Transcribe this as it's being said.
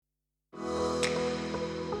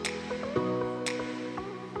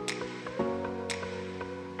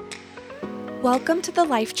Welcome to the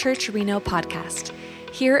Life Church Reno podcast.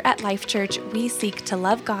 Here at Life Church, we seek to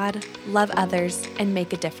love God, love others, and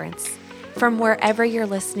make a difference. From wherever you're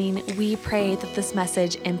listening, we pray that this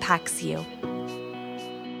message impacts you.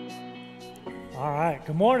 All right,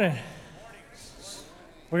 good morning.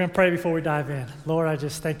 We're going to pray before we dive in. Lord, I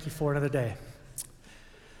just thank you for another day.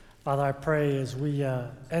 Father, I pray as we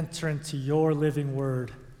enter into your living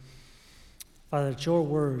word, Father, that your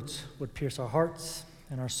words would pierce our hearts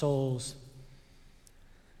and our souls.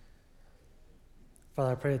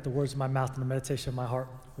 Father, I pray that the words of my mouth and the meditation of my heart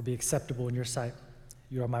will be acceptable in your sight.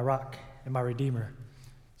 You are my rock and my redeemer.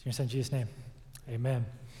 In your son Jesus' name, amen.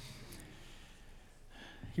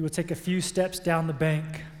 He will take a few steps down the bank,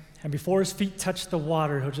 and before his feet touch the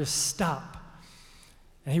water, he'll just stop.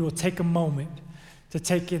 And he will take a moment to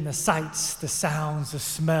take in the sights, the sounds, the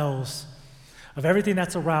smells of everything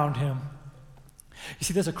that's around him. You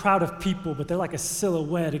see, there's a crowd of people, but they're like a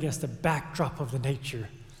silhouette against the backdrop of the nature.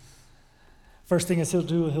 First thing is he'll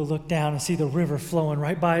do, he'll look down and see the river flowing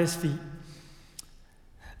right by his feet.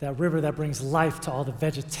 That river that brings life to all the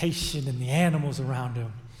vegetation and the animals around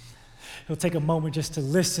him. He'll take a moment just to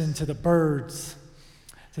listen to the birds,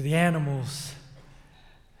 to the animals.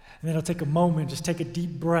 And then he'll take a moment, just take a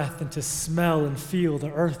deep breath and to smell and feel the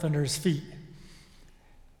earth under his feet.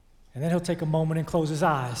 And then he'll take a moment and close his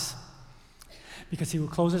eyes. Because he will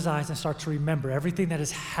close his eyes and start to remember everything that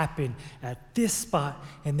has happened at this spot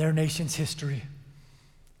in their nation's history.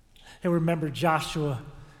 He'll remember Joshua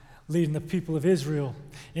leading the people of Israel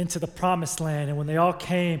into the promised land. And when they all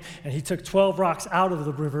came and he took 12 rocks out of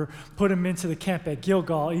the river, put them into the camp at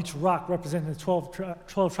Gilgal, each rock representing the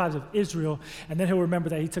 12 tribes of Israel. And then he'll remember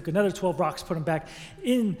that he took another 12 rocks, put them back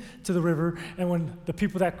into the river. And when the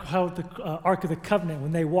people that held the Ark of the Covenant,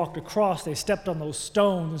 when they walked across, they stepped on those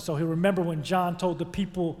stones. And so he'll remember when John told the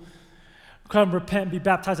people, come repent and be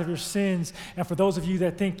baptized of your sins. And for those of you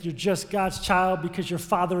that think you're just God's child because your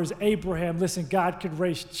father is Abraham, listen, God could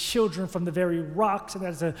raise children from the very rocks. And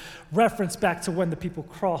that's a reference back to when the people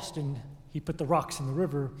crossed and he put the rocks in the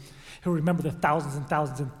river. He'll remember the thousands and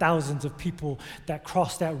thousands and thousands of people that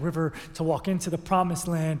crossed that river to walk into the promised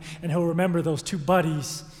land. And he'll remember those two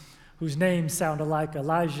buddies whose names sound alike,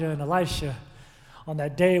 Elijah and Elisha. On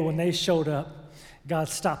that day when they showed up, God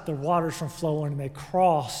stopped the waters from flowing and they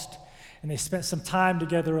crossed. And they spent some time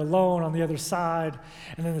together alone on the other side.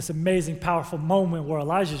 And then this amazing, powerful moment where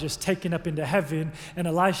Elijah's just taken up into heaven. And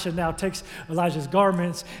Elisha now takes Elijah's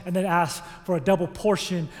garments and then asks for a double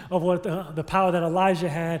portion of what the power that Elijah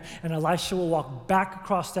had. And Elisha will walk back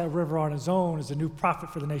across that river on his own as a new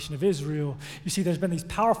prophet for the nation of Israel. You see, there's been these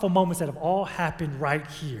powerful moments that have all happened right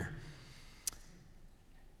here.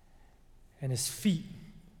 And his feet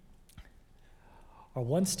are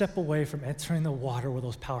one step away from entering the water where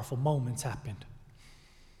those powerful moments happened.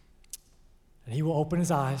 And he will open his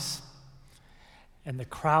eyes, and the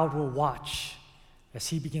crowd will watch as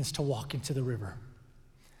he begins to walk into the river.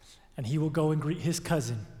 And he will go and greet his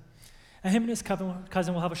cousin. And him and his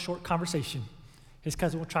cousin will have a short conversation. His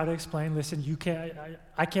cousin will try to explain, listen,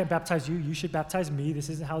 I can't baptize you. You should baptize me. This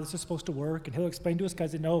isn't how this is supposed to work. And he'll explain to his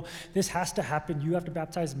cousin, no, this has to happen. You have to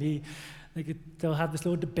baptize me. They'll have this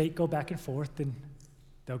little debate go back and forth, and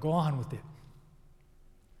they'll go on with it.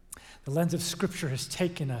 The lens of Scripture has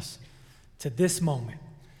taken us to this moment,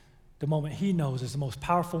 the moment he knows is the most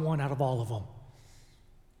powerful one out of all of them.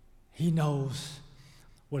 He knows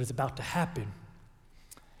what is about to happen.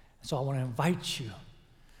 So I want to invite you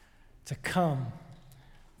to come,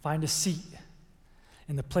 find a seat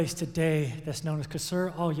in the place today that's known as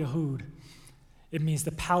Qasr al-Yahud. It means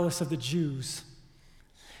the palace of the Jews.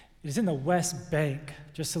 It is in the West Bank,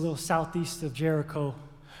 just a little southeast of Jericho,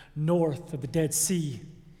 north of the Dead Sea,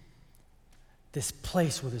 this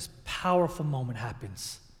place where this powerful moment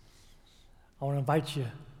happens. I want to invite you,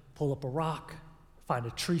 pull up a rock, find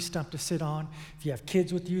a tree stump to sit on. If you have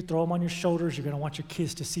kids with you, throw them on your shoulders. You're going to want your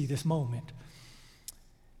kids to see this moment.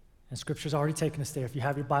 And Scripture's already taken us there. If you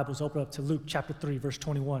have your Bibles, open up to Luke chapter 3, verse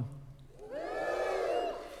 21.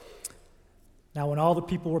 Now, when all the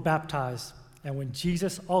people were baptized, and when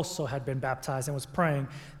Jesus also had been baptized and was praying,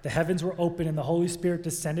 the heavens were opened and the Holy Spirit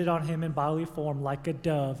descended on him in bodily form like a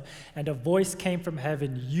dove. And a voice came from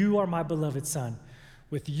heaven, "You are my beloved Son.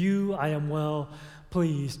 With you I am well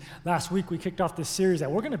pleased." Last week we kicked off this series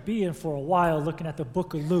that we're going to be in for a while, looking at the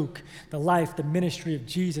book of Luke, the life, the ministry of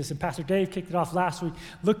Jesus. And Pastor Dave kicked it off last week,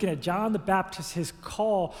 looking at John the Baptist, his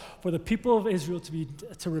call for the people of Israel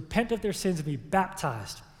to repent of their sins and be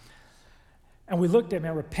baptized. And we looked at,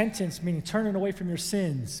 repentance meaning turning away from your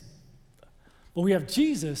sins. Well, we have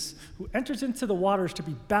Jesus who enters into the waters to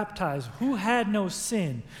be baptized, who had no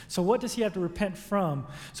sin. So what does he have to repent from?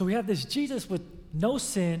 So we have this Jesus with no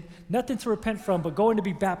sin, nothing to repent from, but going to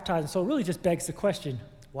be baptized. And so it really just begs the question,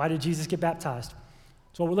 why did Jesus get baptized?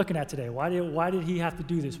 That's what we're looking at today. Why did he have to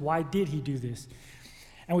do this? Why did he do this?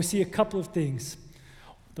 And we see a couple of things.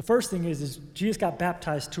 The first thing is Jesus got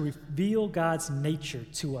baptized to reveal God's nature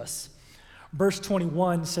to us. Verse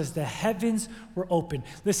 21 says the heavens were open.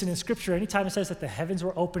 Listen, in Scripture, anytime it says that the heavens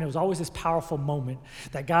were open, it was always this powerful moment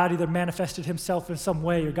that God either manifested himself in some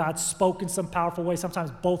way or God spoke in some powerful way.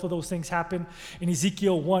 Sometimes both of those things happen. In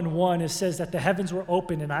Ezekiel 1:1, it says that the heavens were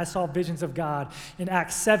open and I saw visions of God. In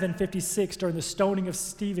Acts 7:56, during the stoning of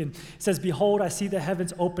Stephen, it says, behold, I see the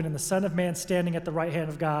heavens open and the Son of Man standing at the right hand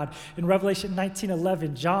of God. In Revelation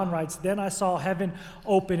 19:11, John writes, then I saw heaven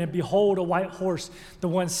open and behold, a white horse. The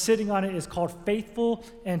one sitting on it is called faithful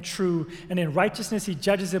and true, and in righteousness he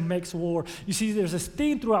judges and makes war. You see, there's this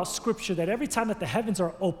theme throughout Scripture that every time that the heavens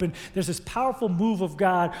are open, there's this powerful move of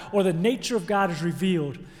God, or the nature of God is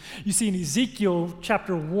revealed. You see in Ezekiel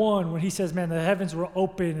chapter 1, when he says, man, the heavens were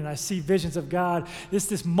open and I see visions of God, it's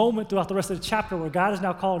this moment throughout the rest of the chapter where God is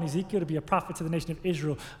now calling Ezekiel to be a prophet to the nation of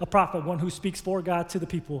Israel, a prophet, one who speaks for God to the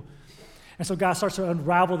people. And so God starts to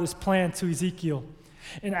unravel this plan to Ezekiel.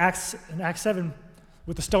 In Acts 7,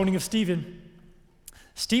 with the stoning of Stephen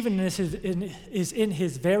is in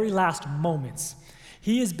his very last moments.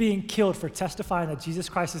 He is being killed for testifying that Jesus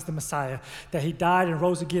Christ is the Messiah, that he died and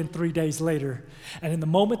rose again 3 days later. And in the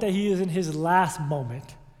moment that he is in his last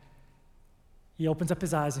moment, he opens up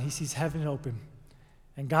his eyes and he sees heaven open.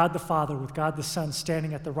 And God the Father with God the Son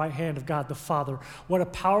standing at the right hand of God the Father. What a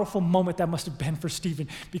powerful moment that must have been for Stephen,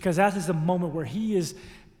 because that is the moment where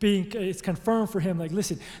it's confirmed for him, like,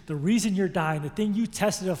 listen, the reason you're dying, the thing you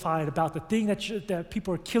testified about, the thing that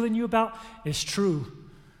people are killing you about is true.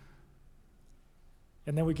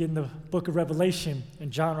 And then we get in the book of Revelation, and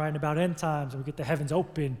John writing about end times, and we get the heavens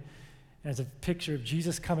open, and it's a picture of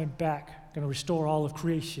Jesus coming back, going to restore all of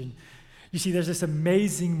creation. You see, there's this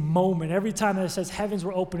amazing moment. Every time that it says heavens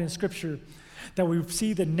were open in Scripture, that we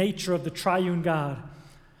see the nature of the triune God.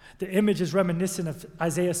 The image is reminiscent of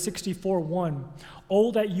Isaiah 64:1.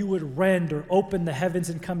 Oh, that you would rend or open the heavens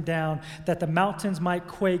and come down, that the mountains might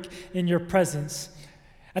quake in your presence.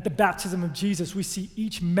 At the baptism of Jesus, we see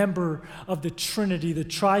each member of the Trinity, the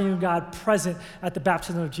triune God, present at the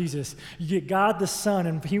baptism of Jesus. You get God the Son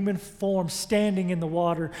in human form standing in the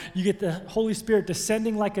water. You get the Holy Spirit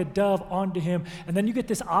descending like a dove onto him. And then you get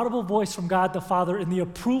this audible voice from God the Father in the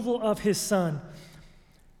approval of his Son.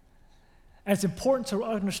 And it's important to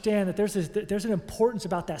understand that there's an importance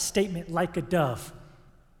about that statement, like a dove.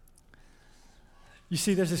 You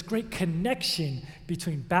see, there's this great connection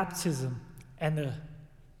between baptism and the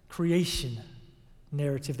creation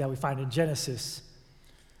narrative that we find in Genesis.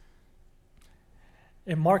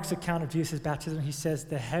 In Mark's account of Jesus' baptism, he says,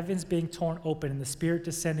 the heavens being torn open and the Spirit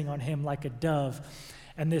descending on him like a dove.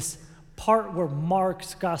 And this part where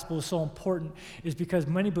Mark's gospel is so important is because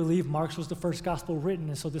many believe Mark's was the first gospel written,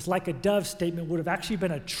 and so this like a dove statement would have actually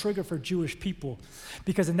been a trigger for Jewish people,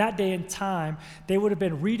 because in that day and time, they would have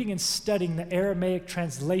been reading and studying the Aramaic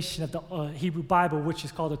translation of the Hebrew Bible, which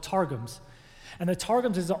is called the Targums. And the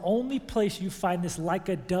Targums is the only place you find this like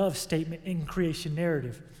a dove statement in creation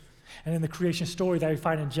narrative and in the creation story that we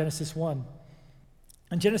find in Genesis 1.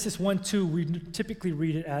 In Genesis 1:2, we typically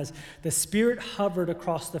read it as, the Spirit hovered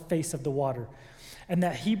across the face of the water. And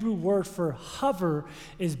that Hebrew word for hover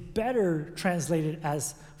is better translated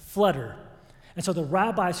as flutter. And so the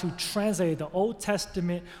rabbis who translated the Old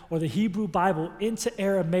Testament or the Hebrew Bible into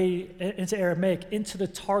Aramaic, into the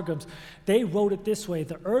Targums, they wrote it this way: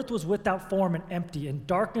 the earth was without form and empty, and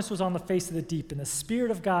darkness was on the face of the deep, and the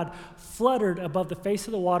Spirit of God fluttered above the face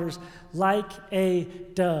of the waters like a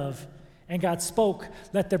dove. And God spoke,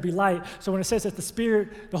 let there be light. So when it says that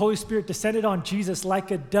the Holy Spirit descended on Jesus like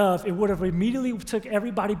a dove, it would have immediately took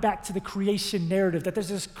everybody back to the creation narrative, that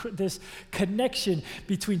there's this connection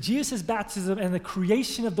between Jesus' baptism and the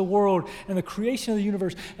creation of the world and the creation of the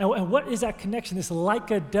universe. And what is that connection, this like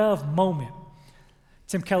a dove moment?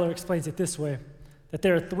 Tim Keller explains it this way, that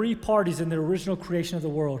there are three parties in the original creation of the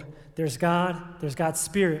world. There's God, there's God's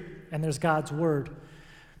Spirit, and there's God's Word.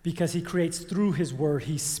 Because he creates through his word,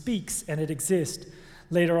 he speaks and it exists.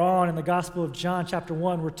 Later on in the Gospel of John chapter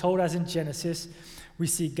 1, we're told as in Genesis, we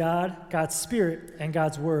see God, God's Spirit, and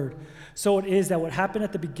God's word. So it is that what happened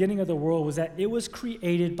at the beginning of the world was that it was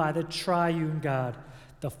created by the triune God,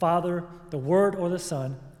 the Father, the Word or the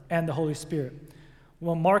Son, and the Holy Spirit.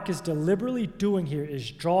 What Mark is deliberately doing here is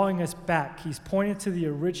drawing us back. He's pointing to the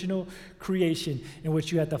original creation in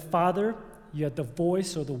which you had the Father, you had the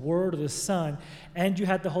voice or the word or the Son, and you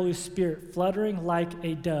had the Holy Spirit fluttering like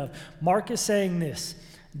a dove. Mark is saying this: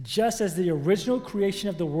 just as the original creation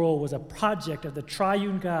of the world was a project of the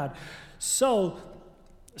triune God, so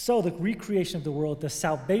the recreation of the world, the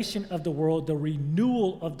salvation of the world, the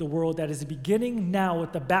renewal of the world that is beginning now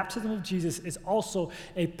with the baptism of Jesus is also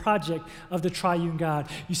a project of the triune God.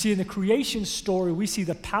 You see, in the creation story, we see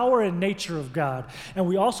the power and nature of God, and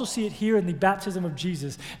we also see it here in the baptism of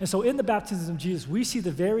Jesus. And so in the baptism of Jesus, we see the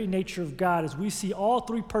very nature of God as we see all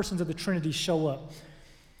three persons of the Trinity show up.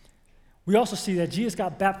 We also see that Jesus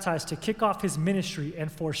got baptized to kick off his ministry and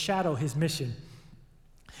foreshadow his mission.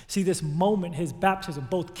 See, this moment, his baptism,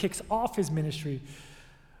 both kicks off his ministry,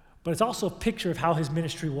 but it's also a picture of how his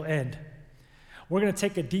ministry will end. We're going to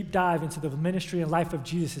take a deep dive into the ministry and life of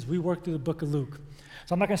Jesus as we work through the book of Luke.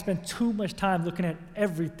 So I'm not going to spend too much time looking at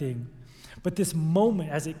everything, but this moment,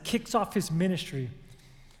 as it kicks off his ministry,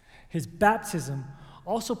 his baptism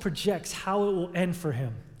also projects how it will end for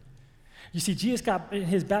him. You see, Jesus got, in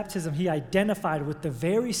his baptism, he identified with the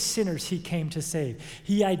very sinners he came to save.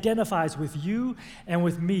 He identifies with you and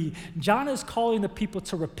with me. John is calling the people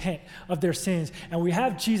to repent of their sins. And we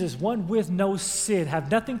have Jesus, one with no sin, have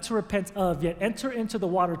nothing to repent of, yet enter into the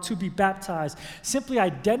water to be baptized, simply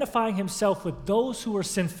identifying himself with those who are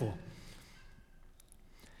sinful.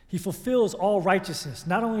 He fulfills all righteousness,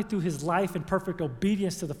 not only through his life and perfect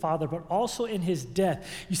obedience to the Father, but also in his death.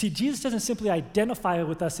 You see, Jesus doesn't simply identify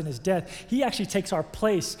with us in his death. He actually takes our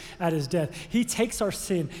place at his death. He takes our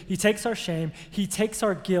sin. He takes our shame. He takes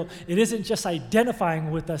our guilt. It isn't just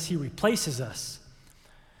identifying with us. He replaces us.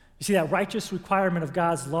 You see, that righteous requirement of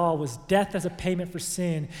God's law was death as a payment for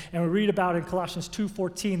sin. And we read about in Colossians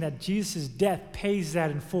 2:14 that Jesus' death pays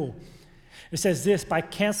that in full. It says this: by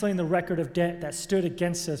canceling the record of debt that stood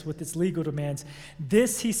against us with its legal demands,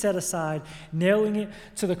 this he set aside, nailing it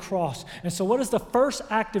to the cross. And so what is the first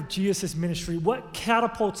act of Jesus' ministry? What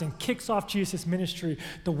catapults and kicks off Jesus' ministry?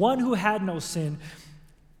 The one who had no sin,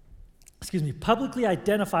 publicly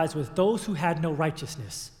identifies with those who had no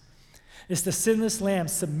righteousness. It's the sinless lamb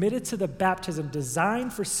submitted to the baptism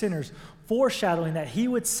designed for sinners, foreshadowing that he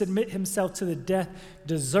would submit himself to the death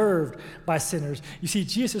deserved by sinners. You see,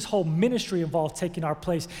 Jesus' whole ministry involved taking our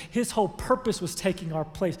place. His whole purpose was taking our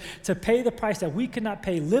place, to pay the price that we could not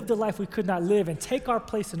pay, live the life we could not live, and take our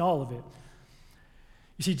place in all of it.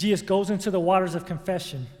 You see, Jesus goes into the waters of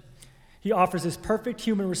confession. He offers his perfect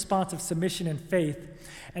human response of submission and faith.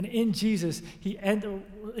 And in Jesus, in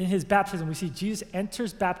his baptism, we see Jesus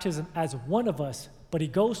enters baptism as one of us, but he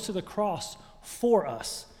goes to the cross for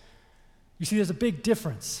us. You see, there's a big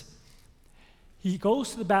difference. He goes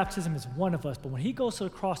to the baptism as one of us, but when he goes to the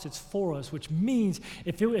cross, it's for us, which means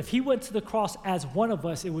if he went to the cross as one of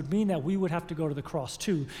us, it would mean that we would have to go to the cross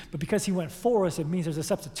too. But because he went for us, it means there's a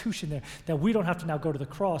substitution there, that we don't have to now go to the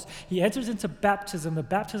cross. He enters into baptism, the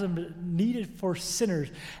baptism needed for sinners,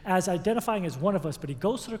 as identifying as one of us, but he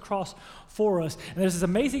goes to the cross for us. And there's this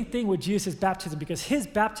amazing thing with Jesus' baptism, because his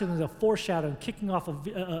baptism is a foreshadowing, kicking off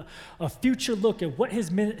a future look at what his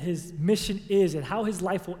mission is and how his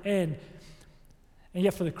life will end. And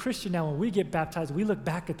yet for the Christian now, when we get baptized, we look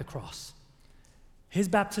back at the cross. His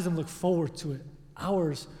baptism looked forward to it.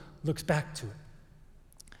 Ours looks back to it.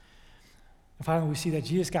 And finally, we see that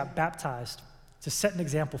Jesus got baptized to set an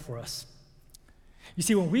example for us. You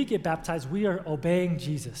see, when we get baptized, we are obeying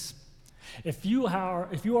Jesus. If you are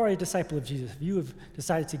a disciple of Jesus, if you have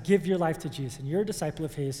decided to give your life to Jesus and you're a disciple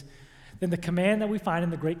of his, then the command that we find in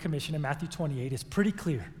the Great Commission in Matthew 28 is pretty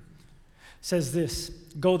clear. Says this: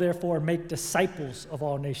 go therefore and make disciples of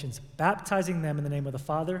all nations, baptizing them in the name of the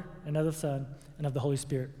Father and of the Son and of the Holy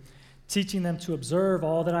Spirit, teaching them to observe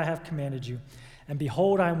all that I have commanded you. And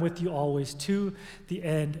behold, I am with you always to the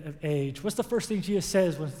end of age. What's the first thing Jesus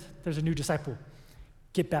says when there's a new disciple?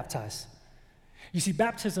 Get baptized. You see,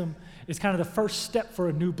 baptism is kind of the first step for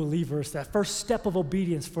a new believer. It's that first step of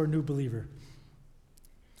obedience for a new believer.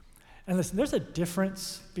 And listen, there's a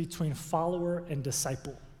difference between follower and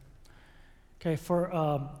disciple. Okay,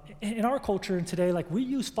 in our culture and today, like we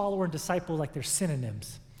use follower and disciple like they're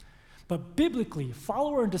synonyms. But biblically,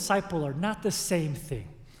 follower and disciple are not the same thing.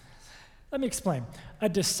 Let me explain. A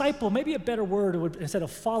disciple, maybe a better word instead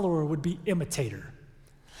of follower would be imitator.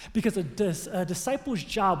 Because a disciple's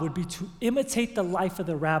job would be to imitate the life of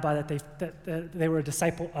the rabbi that they were a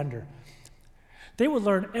disciple under. They would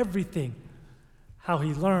learn everything: how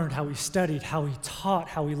he learned, how he studied, how he taught,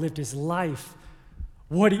 how he lived his life,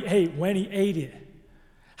 what he ate, when he ate it,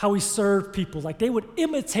 how he served people. Like they would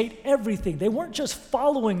imitate everything. They weren't just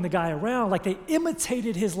following the guy around, like they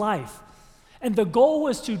imitated his life. And the goal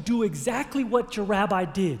was to do exactly what your rabbi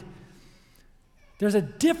did. There's a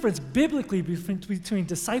difference biblically between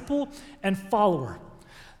disciple and follower.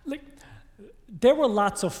 Like, there were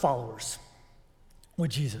lots of followers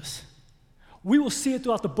with Jesus. We will see it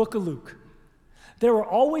throughout the book of Luke. There were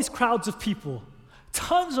always crowds of people,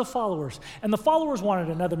 tons of followers. And the followers wanted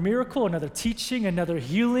another miracle, another teaching, another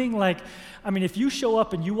healing. If you show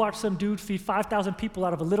up and you watch some dude feed 5,000 people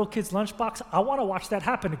out of a little kid's lunchbox, I want to watch that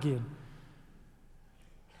happen again.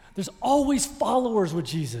 There's always followers with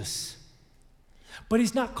Jesus. But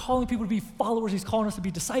he's not calling people to be followers, he's calling us to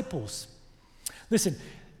be disciples. Listen,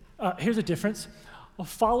 here's the difference.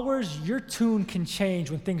 Followers, your tune can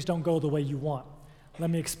change when things don't go the way you want. Let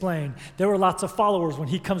me explain. There were lots of followers when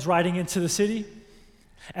he comes riding into the city,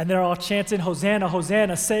 and they're all chanting, Hosanna,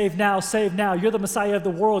 Hosanna, save now, save now. You're the Messiah of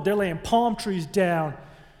the world. They're laying palm trees down.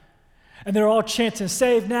 And they're all chanting,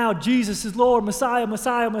 save now, Jesus is Lord, Messiah,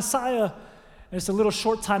 Messiah, Messiah. And it's a little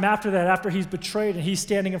short time after that, after he's betrayed, and he's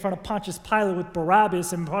standing in front of Pontius Pilate with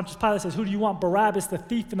Barabbas, and Pontius Pilate says, who do you want, Barabbas, the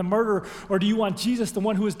thief and the murderer, or do you want Jesus, the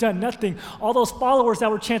one who has done nothing? All those followers that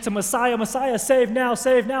were chanting, Messiah, Messiah, save now,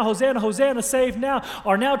 Hosanna, Hosanna, save now,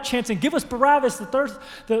 are now chanting, give us Barabbas,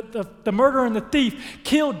 the murderer and the thief,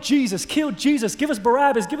 kill Jesus, give us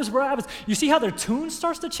Barabbas, give us Barabbas. You see how their tune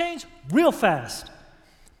starts to change real fast.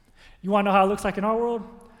 You want to know how it looks like in our world?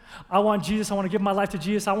 I want Jesus. I want to give my life to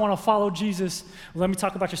Jesus. I want to follow Jesus. Let me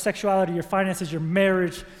talk about your sexuality, your finances, your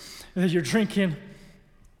marriage, your drinking,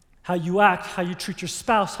 how you act, how you treat your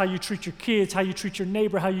spouse, how you treat your kids, how you treat your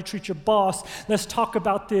neighbor, how you treat your boss. Let's talk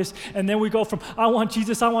about this. And then we go from, I want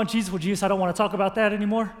Jesus. Well, Jesus, I don't want to talk about that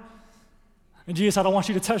anymore. And Jesus, I don't want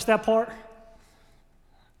you to touch that part.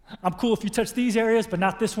 I'm cool if you touch these areas, but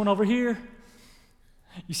not this one over here.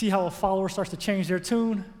 You see how a follower starts to change their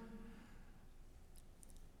tune?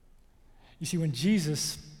 You see, when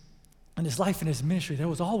Jesus, in his life and his ministry, there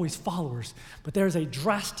was always followers, but there's a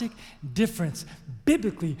drastic difference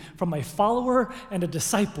biblically from a follower and a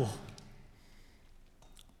disciple.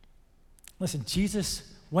 Listen,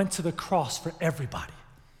 Jesus went to the cross for everybody,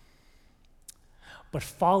 but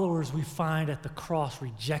followers we find at the cross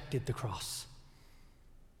rejected the cross,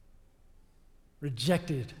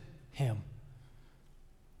 rejected him.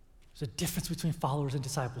 There's a difference between followers and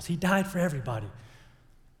disciples. He died for everybody.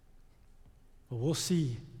 But we'll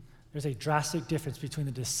see there's a drastic difference between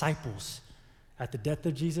the disciples at the death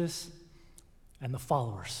of Jesus and the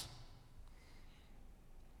followers.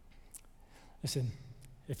 Listen,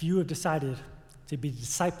 if you have decided to be a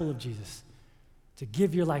disciple of Jesus, to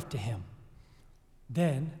give your life to him,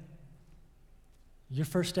 then your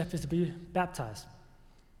first step is to be baptized.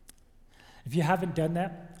 If you haven't done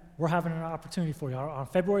that, we're having an opportunity for you. On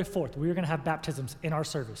February 4th, we're going to have baptisms in our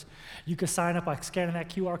service. You can sign up by scanning that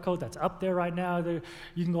QR code that's up there right now.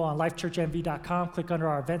 You can go on lifechurchmv.com, click under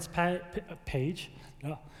our events page,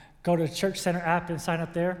 go to the Church Center app and sign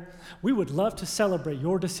up there. We would love to celebrate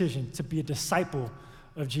your decision to be a disciple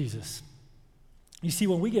of Jesus. You see,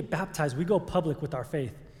 when we get baptized, we go public with our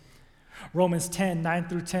faith. Romans 10, 9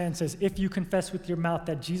 through 10 says, if you confess with your mouth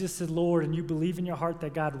that Jesus is Lord and you believe in your heart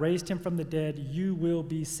that God raised him from the dead, you will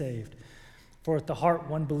be saved. For with the heart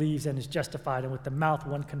one believes and is justified, and with the mouth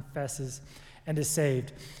one confesses and is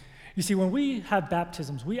saved. You see, when we have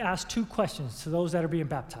baptisms, we ask two questions to those that are being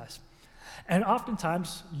baptized. And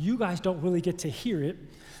oftentimes, you guys don't really get to hear it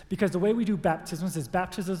because the way we do baptism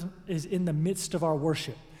is in the midst of our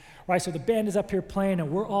worship. Right, so the band is up here playing,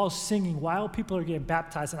 and we're all singing while people are getting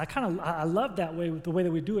baptized. And I love that way, the way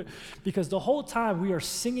that we do it, because the whole time we are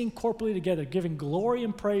singing corporately together, giving glory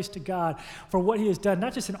and praise to God for what he has done,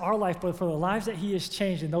 not just in our life, but for the lives that he has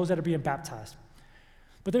changed and those that are being baptized.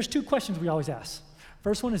 But there's two questions we always ask.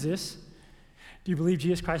 First one is this: do you believe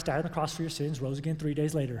Jesus Christ died on the cross for your sins, rose again 3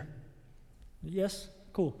 days later? Yes?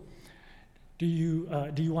 Cool. Do you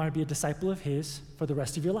want to be a disciple of his for the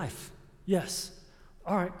rest of your life? Yes.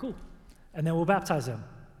 All right, cool. And then we'll baptize them.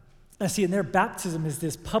 And see, in their baptism is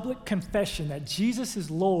this public confession that Jesus is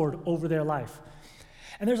Lord over their life.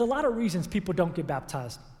 And there's a lot of reasons people don't get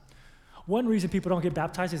baptized. One reason people don't get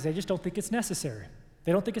baptized is they just don't think it's necessary.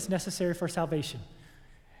 They don't think it's necessary for salvation.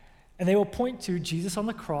 And they will point to Jesus on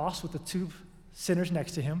the cross with the two sinners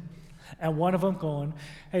next to him, and one of them going,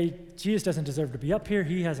 hey, Jesus doesn't deserve to be up here.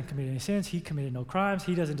 He hasn't committed any sins. He committed no crimes.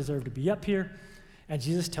 He doesn't deserve to be up here. And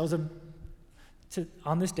Jesus tells them,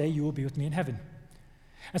 on this day, you will be with me in heaven.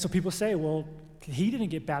 And so people say, well, he didn't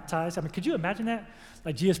get baptized. I mean, could you imagine that?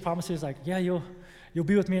 Like Jesus promises, like, yeah, you'll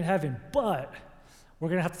be with me in heaven, but we're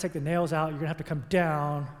going to have to take the nails out. You're going to have to come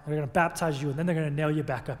down. They're going to baptize you, and then they're going to nail you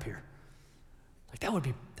back up here. Like, that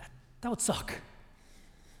would suck.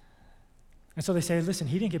 And so they say, listen,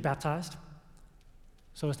 he didn't get baptized.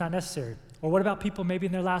 so it's not necessary. Or what about people maybe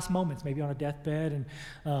in their last moments, maybe on a deathbed, and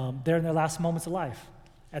they're in their last moments of life,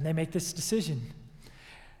 and they make this decision,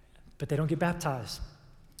 but they don't get baptized.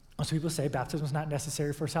 Most people say baptism is not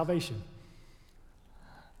necessary for salvation.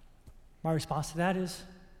 My response to that is,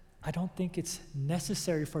 I don't think it's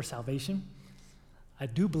necessary for salvation. I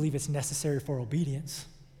do believe it's necessary for obedience.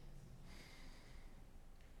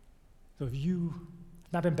 So if you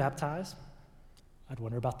have not been baptized, I'd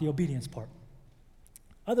wonder about the obedience part.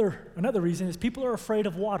 Another reason is people are afraid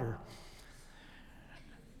of water.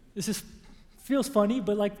 Feels funny,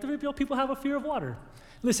 but people have a fear of water.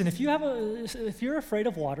 Listen, if you're afraid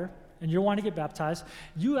of water and you're wanting to get baptized,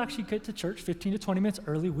 you actually get to church 15 to 20 minutes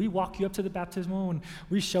early. We walk you up to the baptismal and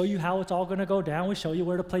we show you how it's all going to go down. We show you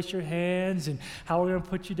where to place your hands and how we're going to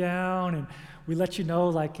put you down, and we let you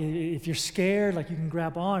know, if you're scared, you can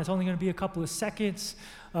grab on. It's only going to be a couple of seconds.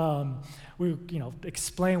 We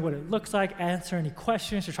explain what it looks like, answer any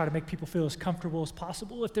questions to try to make people feel as comfortable as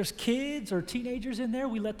possible. If there's kids or teenagers in there,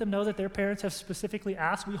 we let them know that their parents have specifically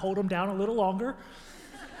asked. We hold them down a little longer.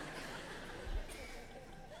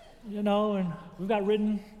 And we've got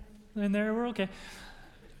written in there, we're okay.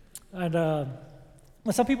 And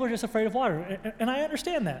some people are just afraid of water, and I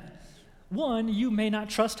understand that. One, you may not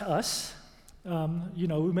trust us. We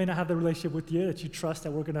may not have the relationship with you that you trust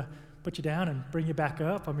that we're going to put you down and bring you back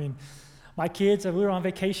up. I mean, my kids, we were on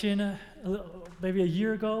vacation maybe a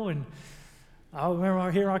year ago, and I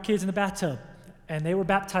remember hearing our kids in the bathtub, and they were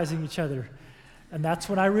baptizing each other. And that's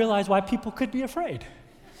when I realized why people could be afraid.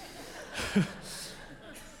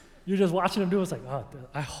 You're just watching them do it. It's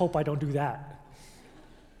I hope I don't do that.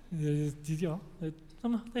 They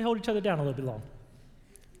hold each other down a little bit long.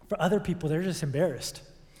 For other people, they're just embarrassed.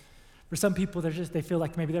 For some people, they feel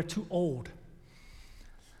like maybe they're too old.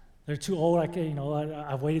 They're too old.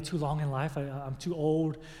 I've waited too long in life. I'm too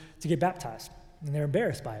old to get baptized, and they're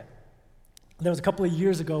embarrassed by it. There was a couple of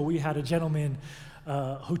years ago, we had a gentleman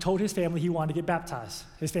who told his family he wanted to get baptized.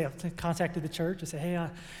 His family contacted the church and said, "Hey,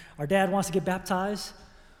 our dad wants to get baptized,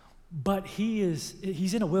 but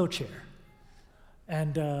he's in a wheelchair,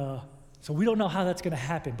 and so we don't know how that's going to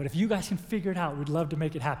happen. But if you guys can figure it out, we'd love to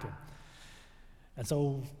make it happen." And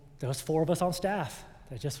so there was 4 of us on staff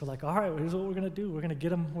that just were all right, here's what we're going to do. We're going to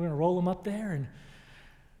get him, we're going to roll him up there, and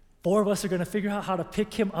 4 of us are going to figure out how to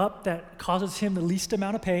pick him up that causes him the least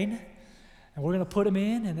amount of pain, and we're going to put him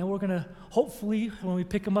in, and then we're going to, hopefully, when we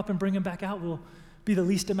pick him up and bring him back out, we'll be the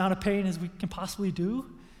least amount of pain as we can possibly do.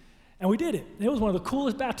 And we did it. It was one of the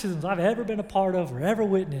coolest baptisms I've ever been a part of or ever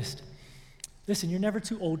witnessed. Listen, you're never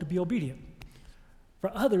too old to be obedient.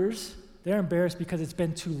 For others, they're embarrassed because it's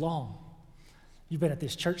been too long. You've been at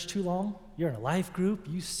this church too long. You're in a life group.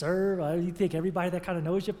 You serve. You think everybody that kind of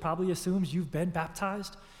knows you probably assumes you've been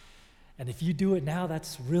baptized. And if you do it now,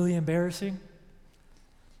 that's really embarrassing.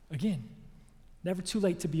 Again, never too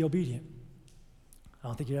late to be obedient. I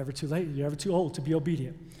don't think you're ever too late. You're ever too old to be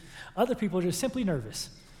obedient. Other people are just simply nervous.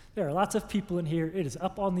 There are lots of people in here. It is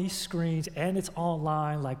up on these screens, and it's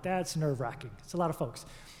online. That's nerve-wracking. It's a lot of folks.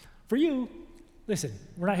 For you, listen,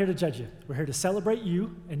 we're not here to judge you. We're here to celebrate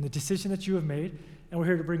you and the decision that you have made, and we're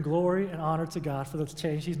here to bring glory and honor to God for the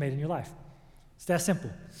change He's made in your life. It's that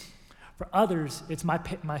simple. For others, it's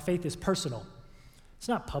my faith is personal. It's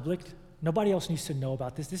not public. Nobody else needs to know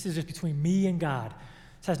about this. This is just between me and God.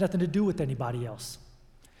 This has nothing to do with anybody else.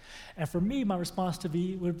 And for me, my response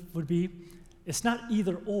would be, it's not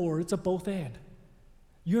either or, it's a both and.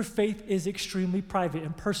 Your faith is extremely private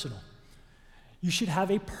and personal. You should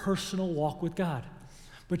have a personal walk with God,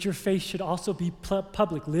 but your faith should also be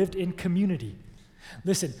public, lived in community.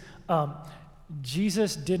 Listen,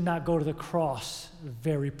 Jesus did not go to the cross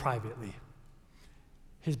very privately.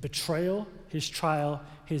 His betrayal, his trial,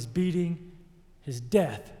 his beating, his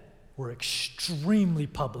death were extremely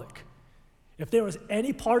public. If there was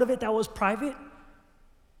any part of it that was private,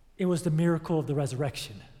 it was the miracle of the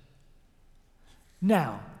resurrection.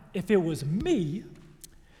 Now, if it was me,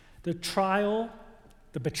 the trial,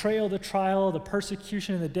 the betrayal, the trial, the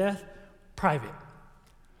persecution, and the death, private.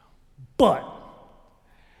 But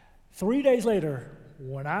 3 days later,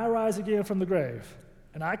 when I rise again from the grave,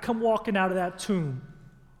 and I come walking out of that tomb,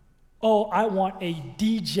 I want a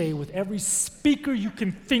DJ with every speaker you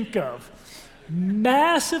can think of.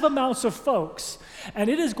 Massive amounts of folks, and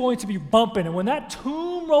it is going to be bumping. And when that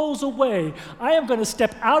tomb rolls away, I am going to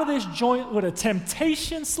step out of this joint with a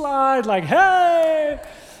Temptation slide, hey,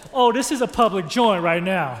 this is a public joint right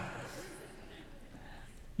now.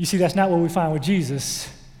 You see, that's not what we find with Jesus.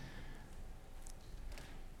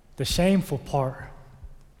 The shameful part,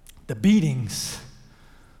 the beatings,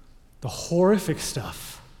 the horrific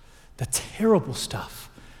stuff, the terrible stuff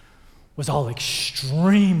was all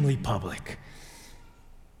extremely public.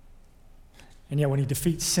 And yet when he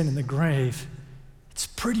defeats sin in the grave, it's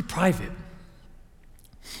pretty private.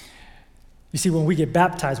 You see, when we get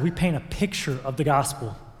baptized, we paint a picture of the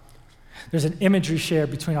gospel. There's an imagery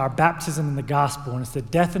shared between our baptism and the gospel, and it's the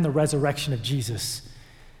death and the resurrection of Jesus.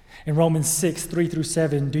 In Romans 6,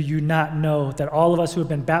 3-7, do you not know that all of us who have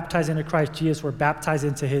been baptized into Christ Jesus were baptized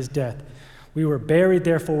into his death? We were buried,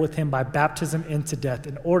 therefore, with him by baptism into death,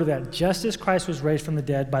 in order that just as Christ was raised from the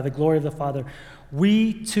dead by the glory of the Father,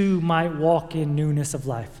 we too might walk in newness of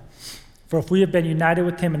life. For if we have been united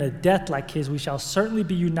with him in a death like his, we shall certainly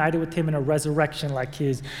be united with him in a resurrection like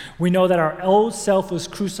his. We know that our old self was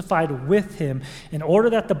crucified with him in order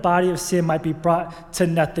that the body of sin might be brought to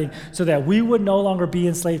nothing, so that we would no longer be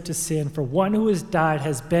enslaved to sin. For one who has died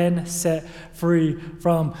has been set free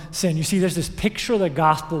from sin. You see, there's this picture of the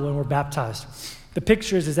gospel when we're baptized. The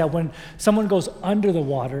picture is that when someone goes under the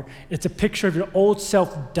water, it's a picture of your old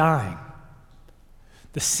self dying.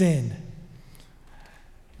 The sin,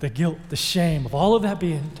 the guilt, the shame of all of that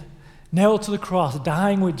being nailed to the cross,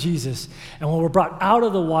 dying with Jesus. And when we're brought out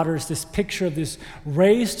of the water, it's this picture of this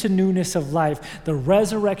raised to newness of life, the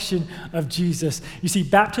resurrection of Jesus. You see,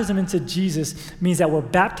 baptism into Jesus means that we're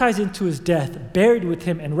baptized into his death, buried with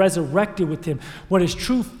him, and resurrected with him. What is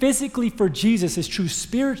true physically for Jesus is true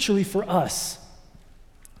spiritually for us.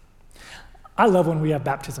 I love when we have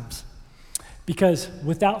baptisms because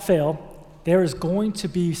without fail, there is going to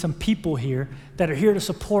be some people here that are here to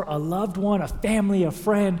support a loved one, a family, a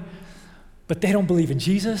friend, but they don't believe in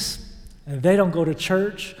Jesus, and they don't go to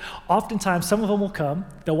church. Oftentimes, some of them will come,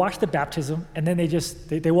 they'll watch the baptism, and then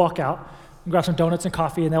they walk out and grab some donuts and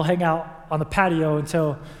coffee, and they'll hang out on the patio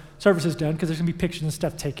until service is done, because there's going to be pictures and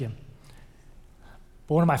stuff taken.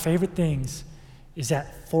 But one of my favorite things is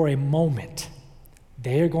that for a moment,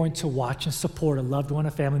 they are going to watch and support a loved one,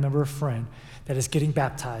 a family member, a friend that is getting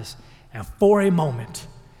baptized. And for a moment,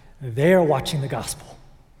 they are watching the gospel.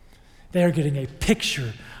 They are getting a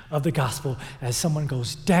picture of the gospel as someone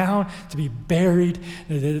goes down to be buried,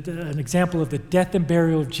 an example of the death and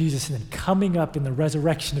burial of Jesus, and then coming up in the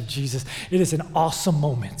resurrection of Jesus. It is an awesome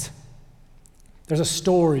moment. There's a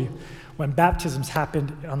story when baptisms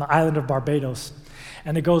happened on the island of Barbados.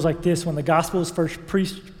 And it goes like this: when the gospel was first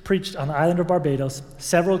preached on the island of Barbados,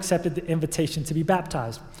 several accepted the invitation to be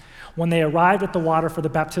baptized. When they arrived at the water for the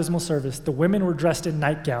baptismal service, the women were dressed in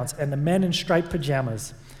nightgowns and the men in striped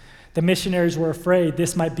pajamas. The missionaries were afraid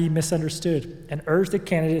this might be misunderstood and urged the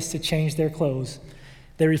candidates to change their clothes.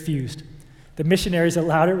 They refused. The missionaries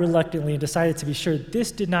allowed it reluctantly and decided to be sure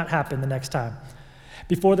this did not happen the next time.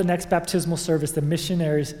 Before the next baptismal service, the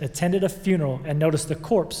missionaries attended a funeral and noticed the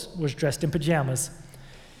corpse was dressed in pajamas.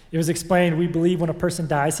 It was explained, we believe when a person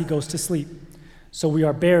dies, he goes to sleep. So we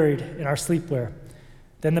are buried in our sleepwear.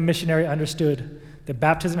 Then the missionary understood that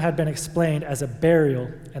baptism had been explained as a burial,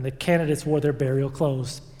 and the candidates wore their burial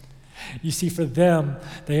clothes. You see, for them,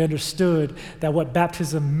 they understood that what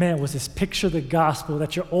baptism meant was this picture of the gospel,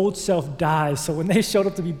 that your old self dies. So when they showed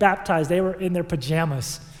up to be baptized, they were in their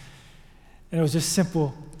pajamas. And it was just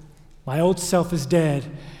simple. My old self is dead,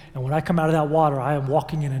 and when I come out of that water, I am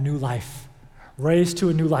walking in a new life, raised to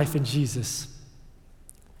a new life in Jesus.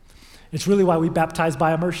 It's really why we baptize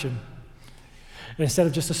by immersion instead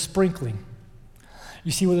of just a sprinkling.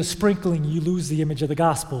 You see, with a sprinkling, you lose the image of the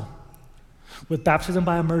gospel. With baptism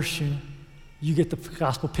by immersion, you get the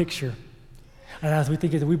gospel picture. And as we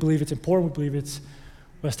think that we believe it's important, we believe it's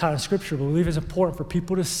what's taught in Scripture, but we believe it's important for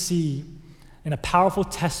people to see in a powerful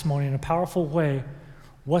testimony, in a powerful way,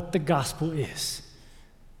 what the gospel is.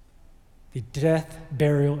 The death,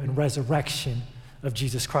 burial, and resurrection of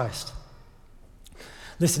Jesus Christ.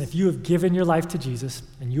 Listen, if you have given your life to Jesus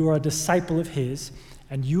and you are a disciple of his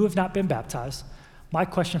and you have not been baptized, my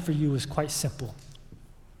question for you is quite simple.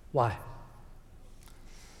 Why?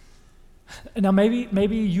 Now,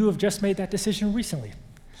 maybe you have just made that decision recently,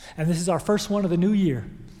 and this is our first one of the new year.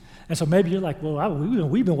 And so maybe you're like, well,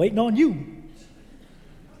 we've been waiting on you.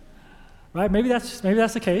 Right? Maybe that's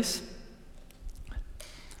the case.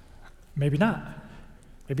 Maybe not.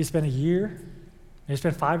 Maybe it's been a year. Maybe it's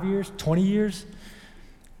been 5 years, 20 years.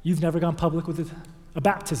 You've never gone public with a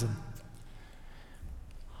baptism.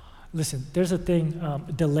 Listen, there's a thing,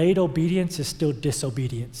 delayed obedience is still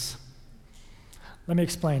disobedience. Let me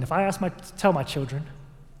explain. If I tell my children,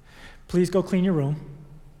 please go clean your room,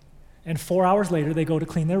 and 4 hours later they go to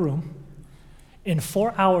clean their room, in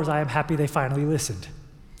 4 hours I am happy they finally listened.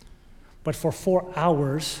 But for 4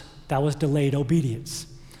 hours, that was delayed obedience.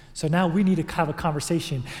 So now we need to have a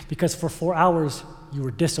conversation because for 4 hours you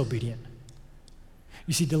were disobedient.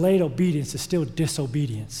 You see, delayed obedience is still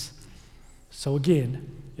disobedience. So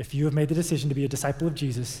again, if you have made the decision to be a disciple of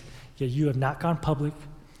Jesus, yet you have not gone public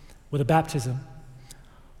with a baptism,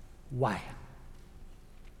 why?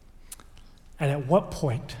 And at what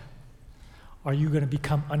point are you going to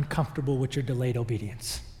become uncomfortable with your delayed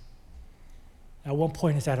obedience? At what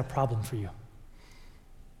point is that a problem for you?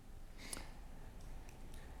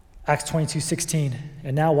 Acts 22:16,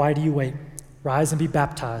 and now why do you wait? Rise and be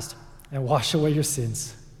baptized and wash away your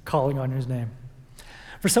sins, calling on his name.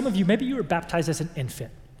 For some of you, maybe you were baptized as an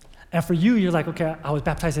infant. And for you, you're like, okay, I was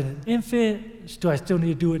baptized as an infant. Do I still need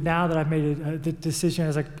to do it now that I've made the decision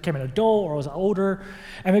as I became an adult or was older?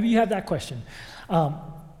 And maybe you have that question.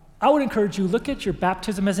 I would encourage you, look at your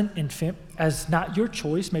baptism as an infant as not your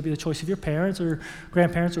choice, maybe the choice of your parents or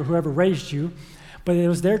grandparents or whoever raised you, but it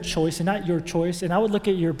was their choice and not your choice. And I would look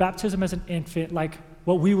at your baptism as an infant like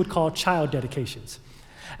what we would call child dedications.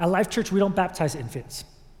 At Life Church, we don't baptize infants.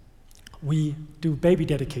 We do baby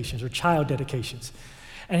dedications or child dedications.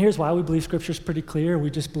 And here's why. We believe Scripture is pretty clear.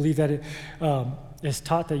 We just believe that it is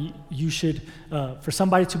taught that you should, for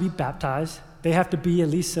somebody to be baptized, they have to be at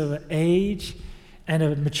least of an age and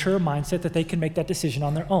a mature mindset that they can make that decision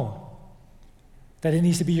on their own. That it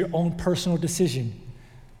needs to be your own personal decision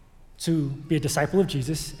to be a disciple of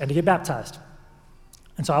Jesus and to get baptized.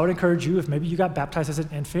 And so I would encourage you, if maybe you got baptized as an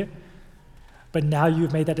infant, but now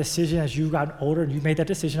you've made that decision as you've gotten older and you've made that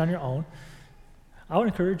decision on your own, I would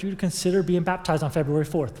encourage you to consider being baptized on February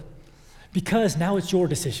 4th, because now it's your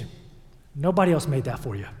decision. Nobody else made that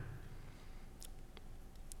for you.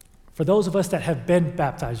 For those of us that have been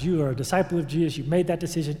baptized, you are a disciple of Jesus, you've made that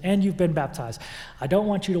decision, and you've been baptized. I don't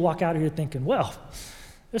want you to walk out of here thinking, well,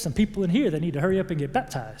 there's some people in here that need to hurry up and get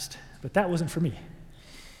baptized, but that wasn't for me.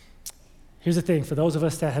 Here's the thing, for those of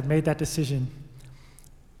us that have made that decision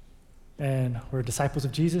and we're disciples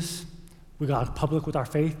of Jesus, we got public with our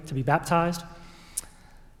faith to be baptized,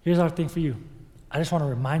 here's our thing for you. I just want to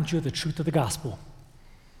remind you of the truth of the gospel.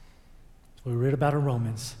 We read about in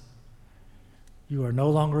Romans. You are no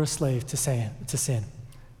longer a slave to sin,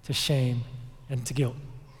 to shame, and to guilt.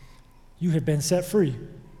 You have been set free.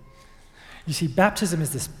 You see, baptism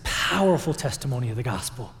is this powerful testimony of the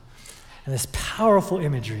gospel and this powerful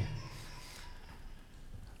imagery.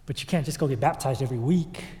 But you can't just go get baptized every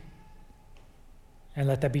week and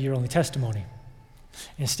let that be your only testimony.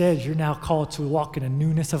 Instead, you're now called to walk in a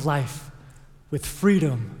newness of life with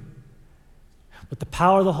freedom. With the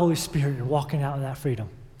power of the Holy Spirit, you're walking out in that freedom.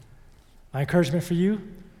 My encouragement for you,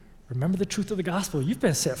 remember the truth of the gospel. You've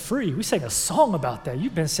been set free. We sang a song about that.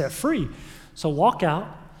 You've been set free. So walk out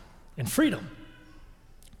in freedom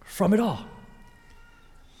from it all.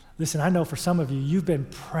 Listen, I know for some of you, you've been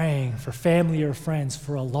praying for family or friends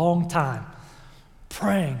for a long time,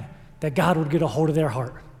 praying that God would get a hold of their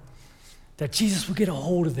heart, that Jesus would get a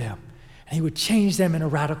hold of them, and he would change them in a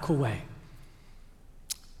radical way.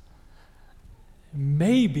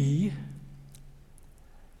 Maybe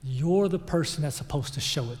you're the person that's supposed to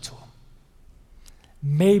show it to them.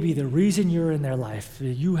 Maybe the reason you're in their life, that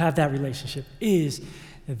you have that relationship, is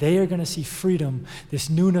that they are going to see freedom, this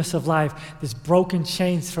newness of life, this broken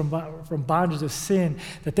chains from bondage of sin,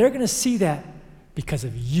 that they're going to see that because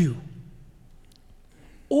of you.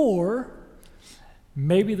 Or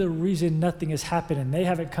maybe the reason nothing has happened and they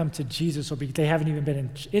haven't come to Jesus, or they haven't even been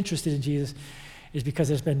interested in Jesus, is because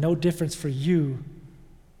there's been no difference for you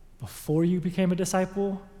before you became a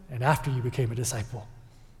disciple and after you became a disciple.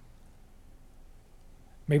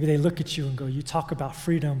 Maybe they look at you and go, you talk about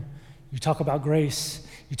freedom, you talk about grace,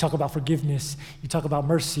 you talk about forgiveness, you talk about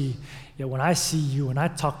mercy, yet when I see you and I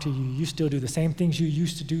talk to you, you still do the same things you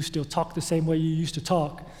used to do, still talk the same way you used to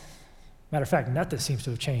talk. Matter of fact, nothing seems to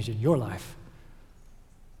have changed in your life.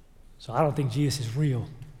 So I don't think Jesus is real.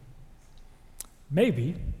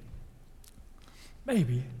 Maybe,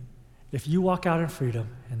 if you walk out in freedom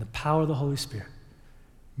and the power of the Holy Spirit,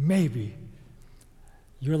 maybe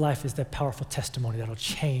your life is that powerful testimony that'll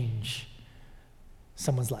change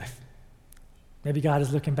someone's life. Maybe God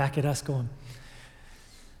is looking back at us going,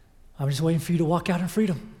 I'm just waiting for you to walk out in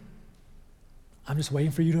freedom. I'm just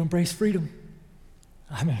waiting for you to embrace freedom.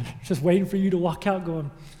 I'm just waiting for you to walk out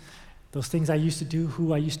going, those things I used to do,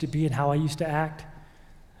 who I used to be, and how I used to act,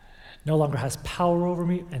 no longer has power over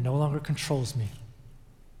me and no longer controls me.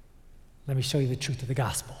 Let me show you the truth of the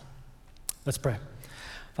gospel. Let's pray.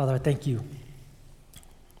 Father, I thank you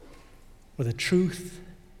for the truth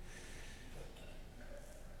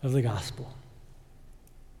of the gospel.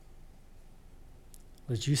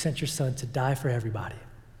 That you sent your son to die for everybody.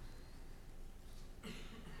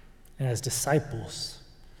 And as disciples,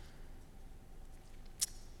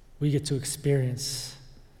 we get to experience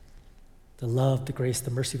the love, the grace,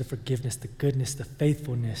 the mercy, the forgiveness, the goodness, the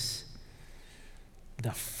faithfulness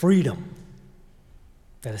the freedom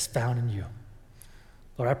that is found in you.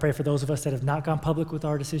 Lord, I pray for those of us that have not gone public with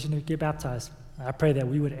our decision to get baptized. I pray that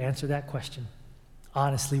we would answer that question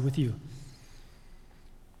honestly with you.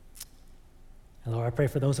 And Lord, I pray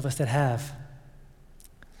for those of us that have.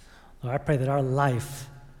 Lord, I pray that our life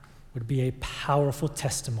would be a powerful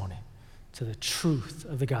testimony to the truth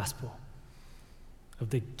of the gospel, of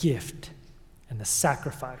the gift and the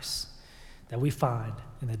sacrifice that we find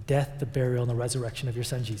in the death, the burial, and the resurrection of your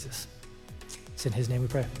Son, Jesus. It's in his name we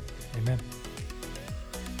pray. Amen.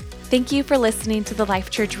 Thank you for listening to the Life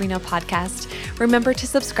Church Reno podcast. Remember to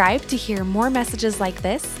subscribe to hear more messages like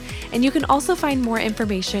this, and you can also find more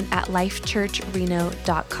information at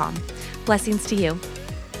lifechurchreno.com. Blessings to you.